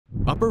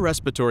Upper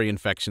respiratory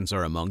infections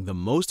are among the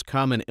most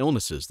common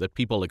illnesses that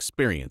people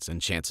experience,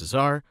 and chances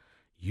are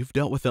you've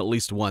dealt with at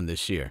least one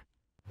this year.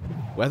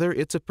 Whether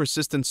it's a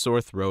persistent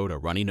sore throat, a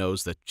runny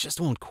nose that just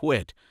won't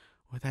quit,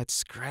 or that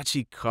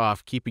scratchy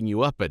cough keeping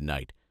you up at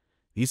night,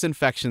 these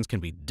infections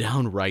can be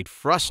downright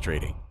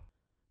frustrating.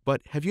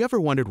 But have you ever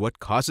wondered what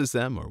causes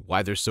them or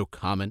why they're so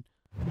common?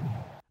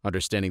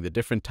 Understanding the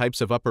different types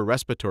of upper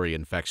respiratory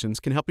infections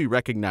can help you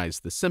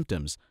recognize the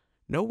symptoms,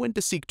 know when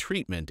to seek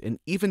treatment, and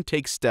even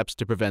take steps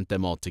to prevent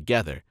them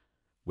altogether,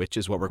 which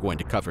is what we're going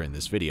to cover in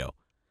this video.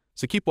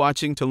 So keep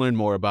watching to learn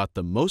more about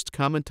the most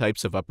common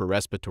types of upper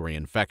respiratory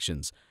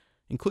infections,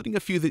 including a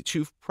few that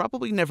you've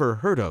probably never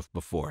heard of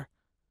before.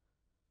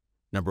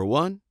 Number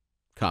 1.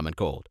 Common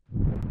cold.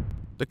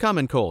 The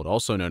common cold,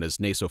 also known as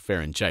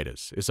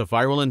nasopharyngitis, is a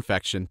viral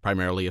infection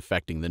primarily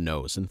affecting the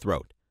nose and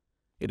throat.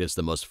 It is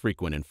the most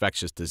frequent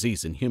infectious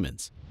disease in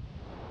humans.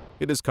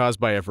 It is caused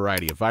by a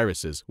variety of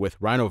viruses, with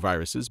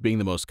rhinoviruses being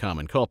the most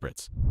common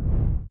culprits.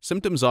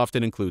 Symptoms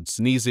often include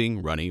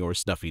sneezing, runny or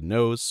stuffy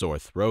nose, sore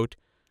throat,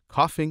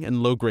 coughing,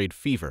 and low-grade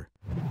fever.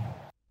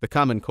 The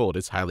common cold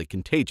is highly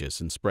contagious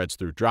and spreads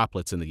through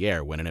droplets in the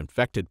air when an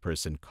infected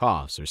person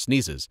coughs or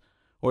sneezes,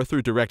 or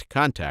through direct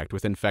contact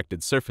with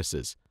infected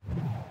surfaces.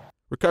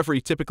 Recovery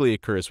typically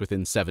occurs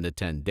within 7 to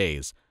 10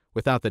 days,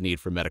 without the need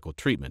for medical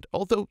treatment,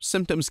 although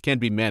symptoms can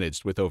be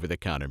managed with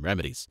over-the-counter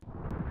remedies.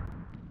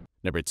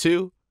 Number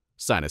 2.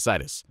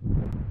 Sinusitis.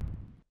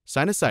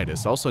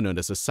 Sinusitis, also known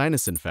as a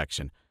sinus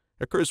infection,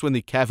 occurs when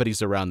the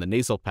cavities around the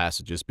nasal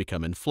passages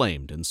become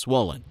inflamed and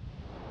swollen.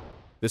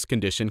 This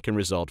condition can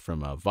result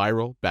from a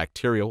viral,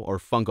 bacterial, or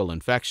fungal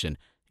infection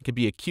and can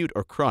be acute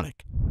or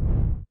chronic.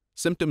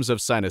 Symptoms of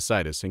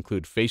sinusitis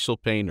include facial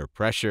pain or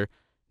pressure,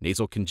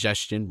 nasal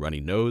congestion,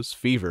 runny nose,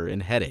 fever,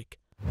 and headache.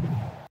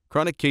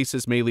 Chronic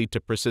cases may lead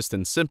to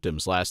persistent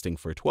symptoms lasting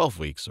for 12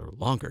 weeks or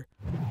longer.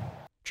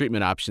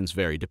 Treatment options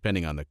vary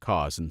depending on the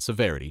cause and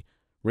severity,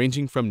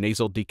 ranging from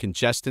nasal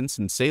decongestants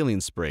and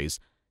saline sprays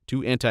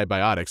to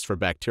antibiotics for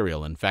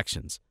bacterial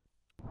infections.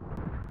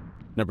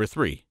 Number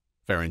 3.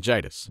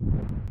 Pharyngitis.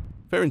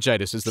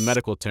 Pharyngitis is the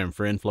medical term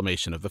for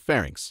inflammation of the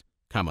pharynx,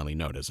 commonly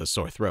known as a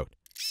sore throat.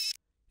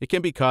 It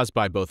can be caused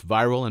by both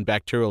viral and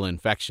bacterial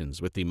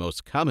infections, with the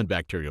most common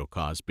bacterial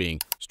cause being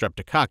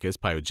Streptococcus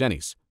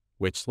pyogenes,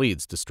 which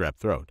leads to strep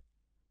throat.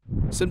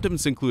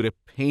 Symptoms include a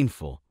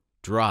painful,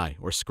 dry,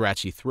 or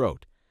scratchy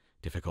throat,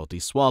 difficulty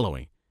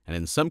swallowing, and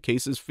in some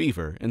cases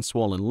fever and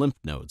swollen lymph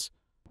nodes.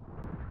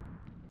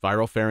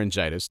 Viral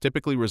pharyngitis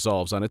typically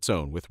resolves on its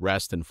own with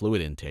rest and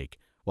fluid intake,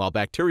 while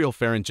bacterial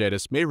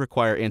pharyngitis may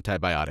require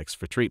antibiotics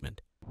for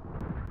treatment.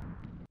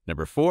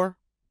 Number 4.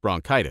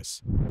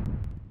 Bronchitis.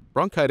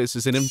 Bronchitis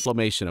is an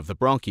inflammation of the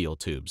bronchial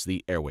tubes,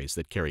 the airways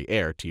that carry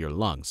air to your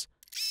lungs.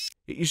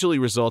 It usually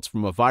results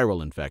from a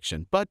viral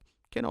infection, but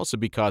can also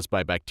be caused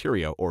by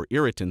bacteria or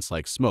irritants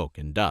like smoke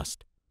and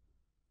dust.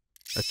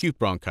 Acute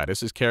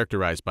bronchitis is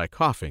characterized by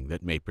coughing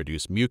that may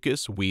produce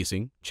mucus,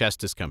 wheezing, chest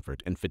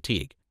discomfort, and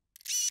fatigue.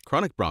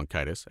 Chronic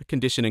bronchitis, a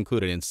condition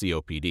included in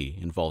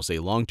COPD, involves a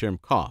long-term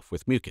cough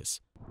with mucus.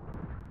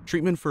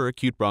 Treatment for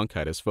acute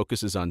bronchitis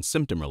focuses on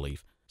symptom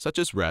relief, such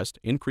as rest,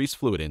 increased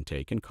fluid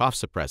intake, and cough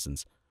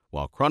suppressants,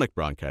 while chronic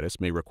bronchitis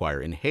may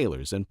require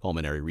inhalers and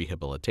pulmonary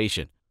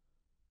rehabilitation.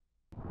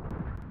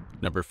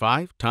 Number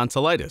 5.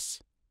 Tonsillitis.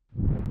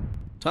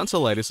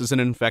 Tonsillitis is an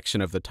infection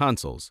of the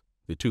tonsils,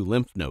 the 2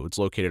 lymph nodes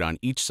located on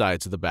each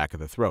side of the back of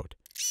the throat.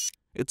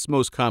 It's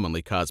most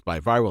commonly caused by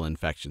viral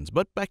infections,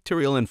 but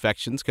bacterial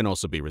infections can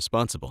also be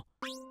responsible.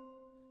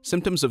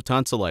 Symptoms of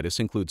tonsillitis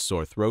include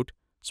sore throat,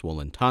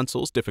 swollen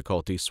tonsils,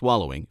 difficulty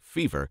swallowing,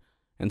 fever,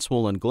 and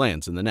swollen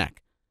glands in the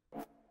neck.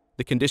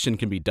 The condition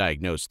can be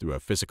diagnosed through a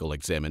physical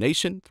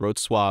examination, throat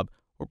swab,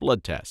 or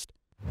blood test.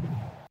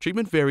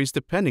 Treatment varies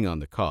depending on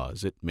the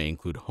cause. It may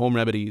include home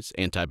remedies,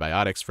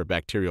 antibiotics for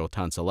bacterial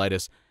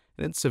tonsillitis,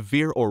 and in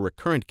severe or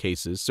recurrent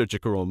cases,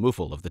 surgical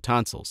removal of the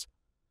tonsils.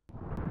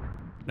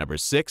 Number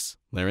 6.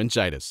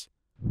 Laryngitis.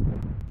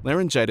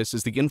 Laryngitis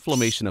is the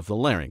inflammation of the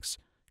larynx,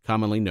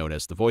 commonly known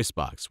as the voice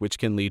box, which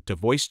can lead to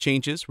voice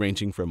changes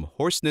ranging from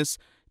hoarseness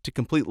to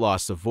complete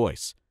loss of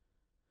voice.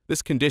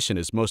 This condition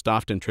is most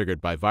often triggered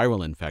by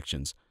viral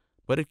infections,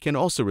 but it can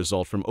also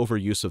result from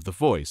overuse of the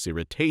voice,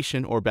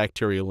 irritation, or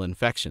bacterial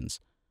infections.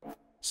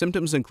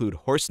 Symptoms include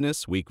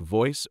hoarseness, weak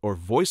voice, or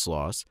voice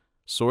loss,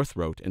 sore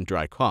throat, and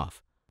dry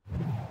cough.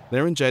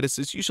 Laryngitis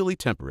is usually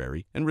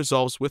temporary and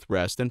resolves with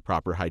rest and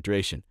proper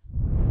hydration.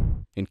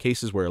 In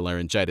cases where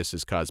laryngitis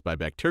is caused by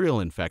bacterial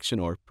infection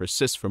or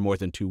persists for more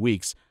than 2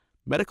 weeks,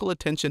 medical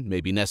attention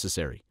may be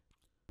necessary.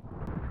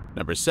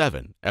 Number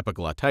 7.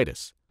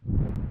 Epiglottitis.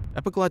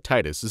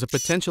 Epiglottitis is a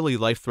potentially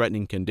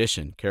life-threatening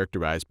condition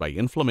characterized by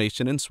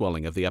inflammation and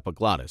swelling of the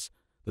epiglottis,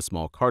 the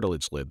small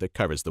cartilage lid that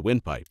covers the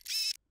windpipe.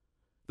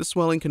 The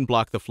swelling can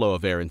block the flow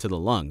of air into the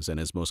lungs and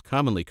is most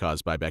commonly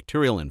caused by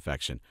bacterial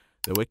infection,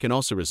 though it can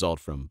also result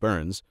from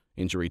burns,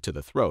 injury to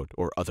the throat,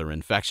 or other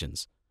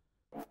infections.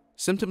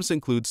 Symptoms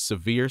include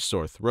severe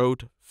sore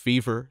throat,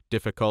 fever,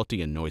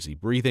 difficulty in noisy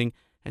breathing,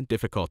 and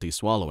difficulty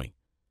swallowing.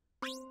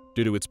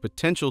 Due to its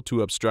potential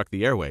to obstruct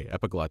the airway,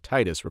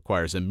 epiglottitis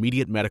requires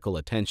immediate medical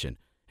attention,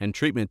 and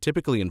treatment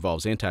typically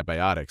involves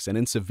antibiotics and,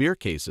 in severe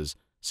cases,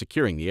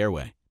 securing the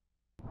airway.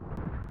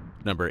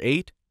 Number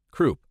 8.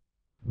 Croup.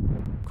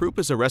 Croup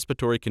is a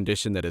respiratory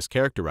condition that is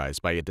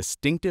characterized by a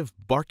distinctive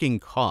barking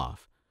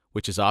cough,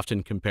 which is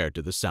often compared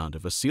to the sound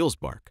of a seal's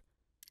bark.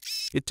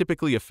 It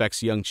typically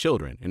affects young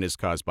children and is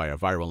caused by a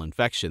viral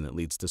infection that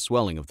leads to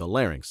swelling of the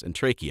larynx and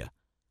trachea.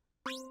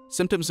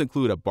 Symptoms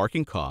include a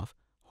barking cough,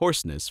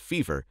 hoarseness,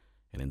 fever,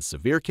 and in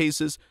severe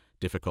cases,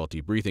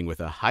 difficulty breathing with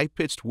a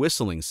high-pitched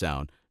whistling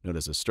sound known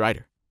as a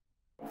stridor.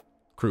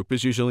 Croup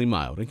is usually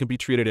mild and can be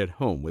treated at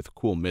home with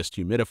cool mist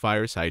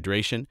humidifiers,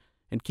 hydration,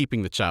 and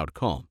keeping the child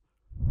calm.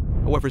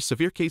 However,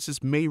 severe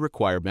cases may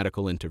require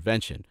medical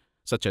intervention,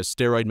 such as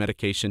steroid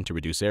medication to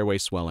reduce airway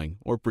swelling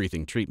or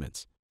breathing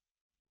treatments.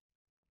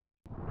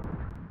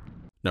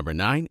 Number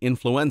 9.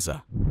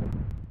 Influenza.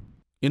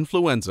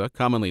 Influenza,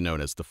 commonly known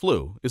as the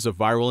flu, is a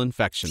viral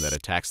infection that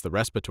attacks the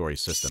respiratory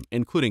system,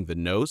 including the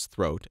nose,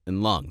 throat,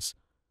 and lungs.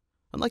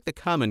 Unlike the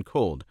common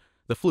cold,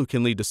 the flu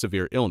can lead to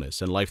severe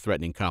illness and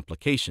life-threatening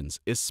complications,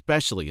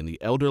 especially in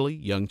the elderly,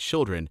 young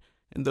children,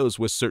 and those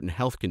with certain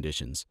health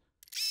conditions.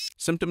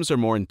 Symptoms are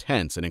more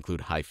intense and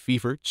include high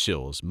fever,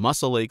 chills,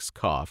 muscle aches,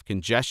 cough,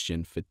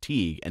 congestion,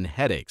 fatigue, and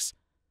headaches.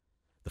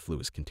 The flu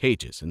is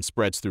contagious and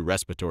spreads through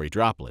respiratory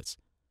droplets.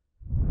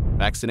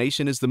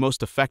 Vaccination is the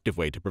most effective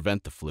way to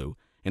prevent the flu,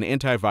 and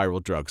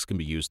antiviral drugs can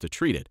be used to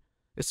treat it,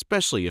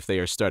 especially if they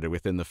are started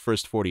within the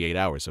first 48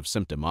 hours of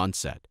symptom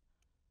onset.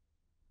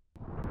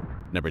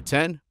 Number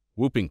 10.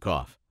 Whooping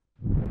cough.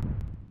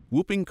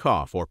 Whooping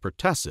cough, or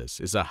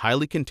pertussis, is a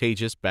highly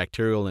contagious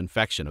bacterial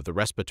infection of the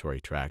respiratory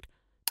tract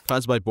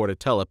caused by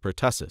Bordetella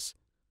pertussis.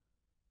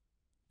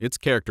 It's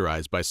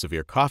characterized by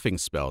severe coughing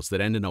spells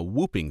that end in a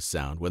whooping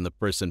sound when the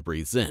person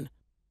breathes in.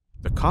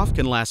 The cough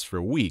can last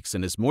for weeks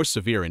and is more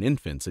severe in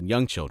infants and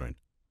young children.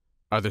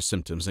 Other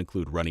symptoms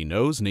include runny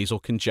nose, nasal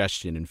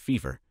congestion, and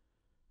fever.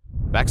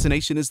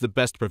 Vaccination is the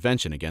best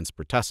prevention against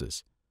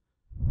pertussis.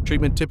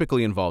 Treatment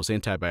typically involves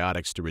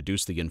antibiotics to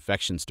reduce the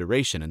infection's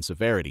duration and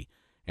severity,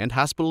 and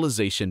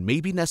hospitalization may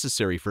be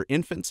necessary for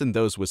infants and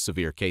those with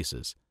severe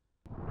cases.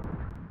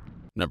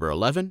 Number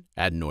 11.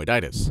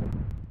 Adenoiditis.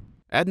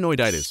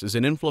 Adenoiditis is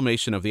an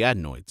inflammation of the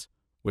adenoids,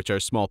 which are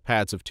small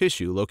pads of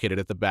tissue located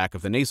at the back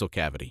of the nasal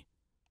cavity.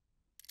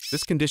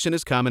 This condition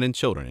is common in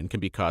children and can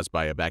be caused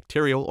by a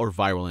bacterial or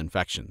viral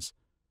infections.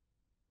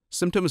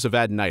 Symptoms of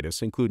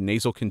adenitis include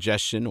nasal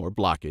congestion or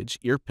blockage,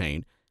 ear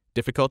pain,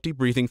 difficulty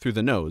breathing through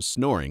the nose,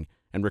 snoring,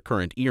 and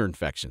recurrent ear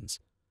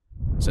infections.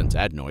 Since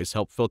adenoids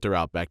help filter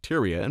out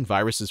bacteria and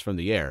viruses from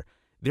the air,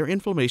 their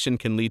inflammation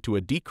can lead to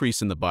a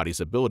decrease in the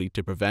body's ability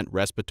to prevent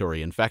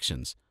respiratory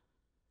infections.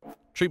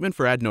 Treatment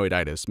for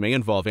adenoiditis may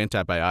involve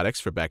antibiotics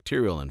for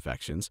bacterial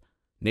infections,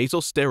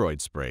 nasal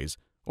steroid sprays,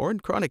 or in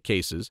chronic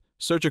cases,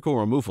 surgical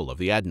removal of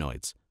the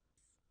adenoids.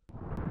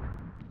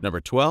 Number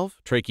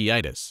 12.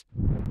 Tracheitis.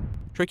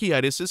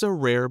 Tracheitis is a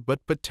rare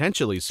but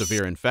potentially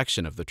severe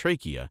infection of the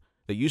trachea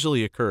that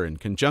usually occur in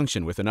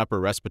conjunction with an upper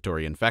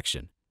respiratory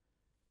infection.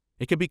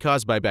 It can be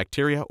caused by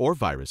bacteria or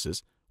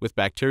viruses, with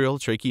bacterial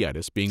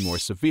tracheitis being more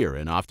severe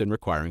and often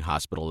requiring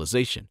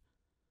hospitalization.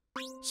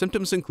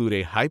 Symptoms include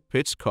a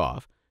high-pitched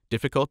cough,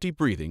 difficulty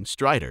breathing,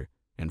 stridor,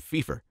 and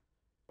fever.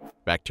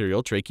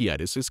 Bacterial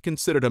tracheitis is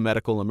considered a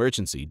medical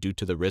emergency due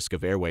to the risk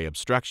of airway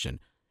obstruction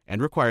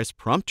and requires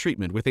prompt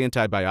treatment with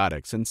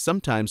antibiotics and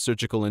sometimes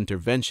surgical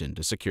intervention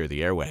to secure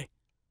the airway.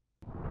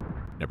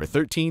 Number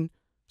 13.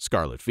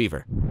 Scarlet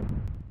Fever.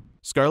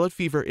 Scarlet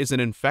fever is an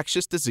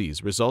infectious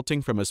disease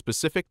resulting from a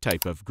specific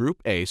type of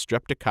Group A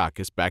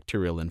Streptococcus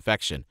bacterial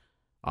infection,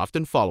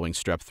 often following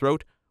strep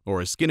throat or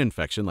a skin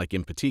infection like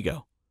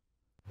impetigo.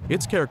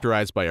 It's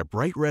characterized by a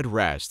bright red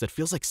rash that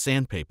feels like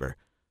sandpaper,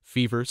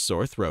 fever,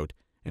 sore throat,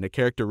 and a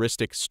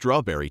characteristic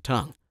strawberry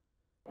tongue.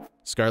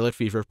 Scarlet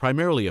fever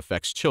primarily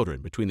affects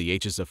children between the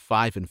ages of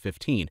 5 and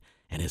 15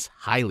 and is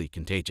highly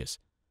contagious.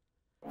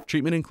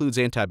 Treatment includes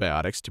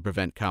antibiotics to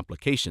prevent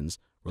complications,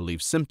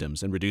 relieve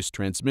symptoms, and reduce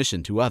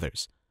transmission to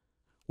others.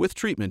 With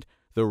treatment,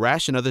 the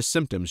rash and other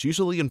symptoms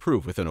usually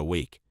improve within a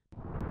week.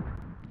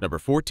 Number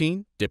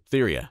 14.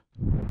 Diphtheria.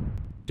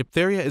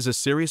 Diphtheria is a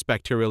serious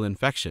bacterial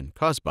infection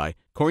caused by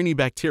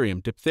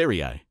Corynebacterium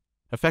diphtheriae,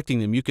 affecting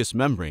the mucous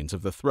membranes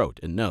of the throat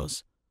and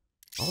nose.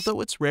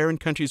 Although it's rare in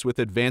countries with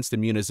advanced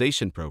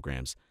immunization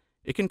programs,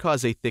 it can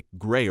cause a thick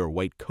gray or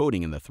white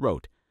coating in the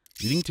throat,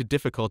 leading to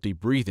difficulty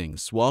breathing,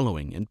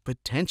 swallowing, and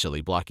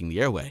potentially blocking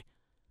the airway.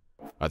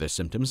 Other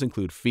symptoms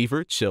include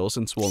fever, chills,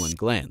 and swollen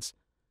glands.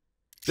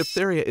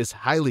 Diphtheria is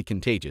highly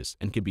contagious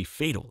and can be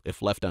fatal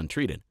if left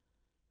untreated.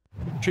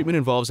 Treatment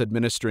involves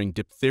administering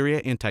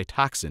diphtheria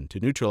antitoxin to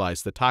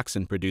neutralize the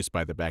toxin produced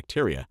by the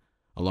bacteria,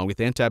 along with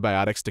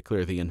antibiotics to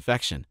clear the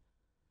infection.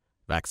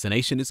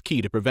 Vaccination is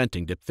key to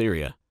preventing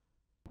diphtheria.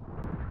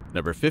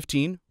 Number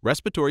 15.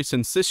 Respiratory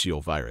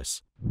syncytial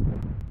virus.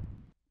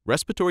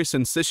 Respiratory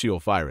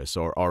syncytial virus,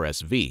 or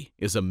RSV,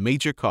 is a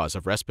major cause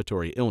of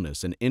respiratory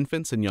illness in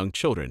infants and young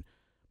children,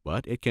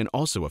 but it can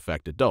also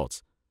affect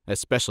adults,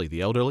 especially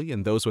the elderly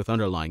and those with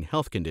underlying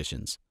health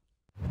conditions,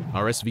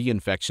 RSV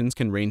infections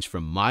can range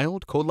from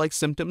mild, cold-like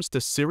symptoms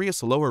to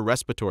serious lower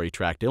respiratory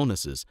tract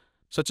illnesses,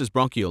 such as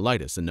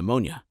bronchiolitis and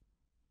pneumonia.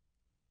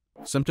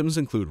 Symptoms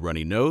include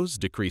runny nose,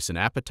 decrease in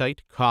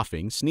appetite,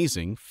 coughing,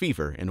 sneezing,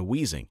 fever, and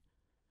wheezing.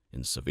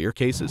 In severe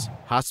cases,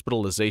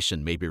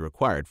 hospitalization may be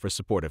required for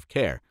supportive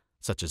care,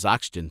 such as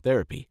oxygen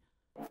therapy.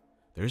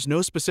 There is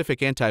no specific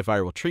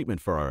antiviral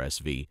treatment for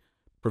RSV.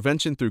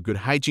 Prevention through good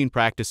hygiene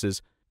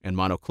practices and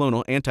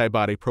monoclonal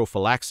antibody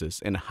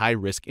prophylaxis in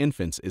high-risk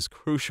infants is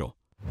crucial.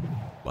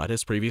 But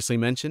as previously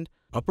mentioned,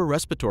 upper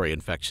respiratory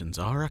infections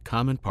are a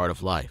common part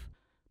of life.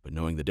 But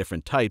knowing the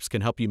different types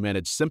can help you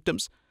manage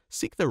symptoms,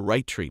 seek the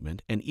right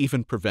treatment, and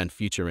even prevent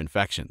future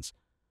infections.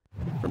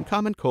 From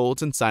common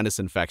colds and sinus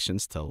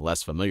infections to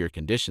less familiar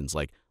conditions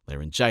like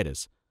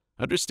laryngitis,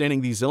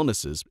 understanding these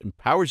illnesses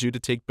empowers you to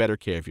take better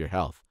care of your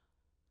health.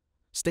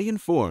 Stay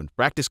informed,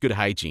 practice good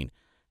hygiene,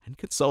 and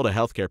consult a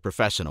healthcare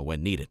professional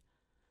when needed.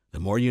 The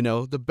more you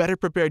know, the better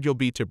prepared you'll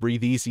be to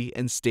breathe easy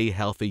and stay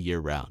healthy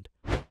year-round.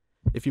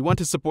 If you want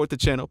to support the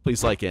channel,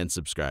 please like and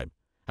subscribe.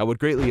 I would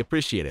greatly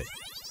appreciate it.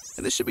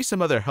 And there should be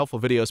some other helpful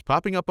videos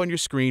popping up on your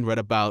screen right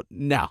about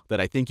now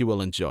that I think you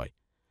will enjoy.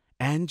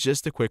 And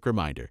just a quick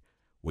reminder,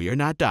 we are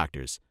not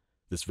doctors.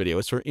 This video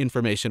is for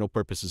informational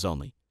purposes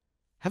only.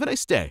 Have a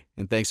nice day,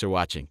 and thanks for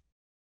watching.